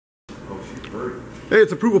Hey,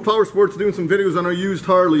 it's Approval Power Sports doing some videos on our used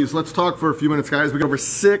Harleys. Let's talk for a few minutes, guys. We got over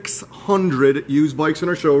 600 used bikes in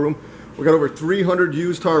our showroom. We got over 300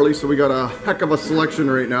 used Harleys, so we got a heck of a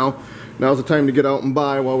selection right now. Now's the time to get out and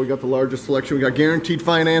buy while we got the largest selection. We got guaranteed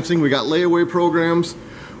financing, we got layaway programs.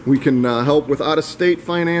 We can help with out-of-state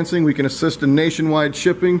financing. We can assist in nationwide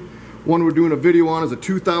shipping. One we're doing a video on is a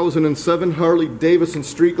 2007 Harley Davidson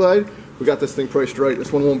Street Glide. We got this thing priced right.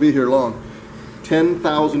 This one won't be here long.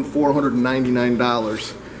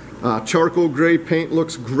 $10,499. Charcoal gray paint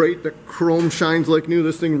looks great. The chrome shines like new.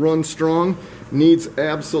 This thing runs strong. Needs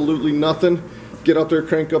absolutely nothing. Get out there,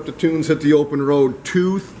 crank up the tunes, hit the open road.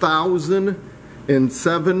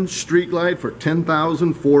 2007 Street Glide for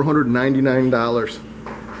 $10,499.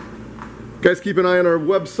 Guys, keep an eye on our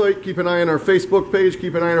website, keep an eye on our Facebook page,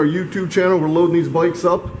 keep an eye on our YouTube channel. We're loading these bikes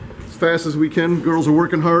up as fast as we can. Girls are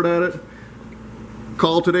working hard at it.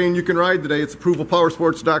 Call today and you can ride today. It's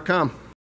ApprovalPowersports.com.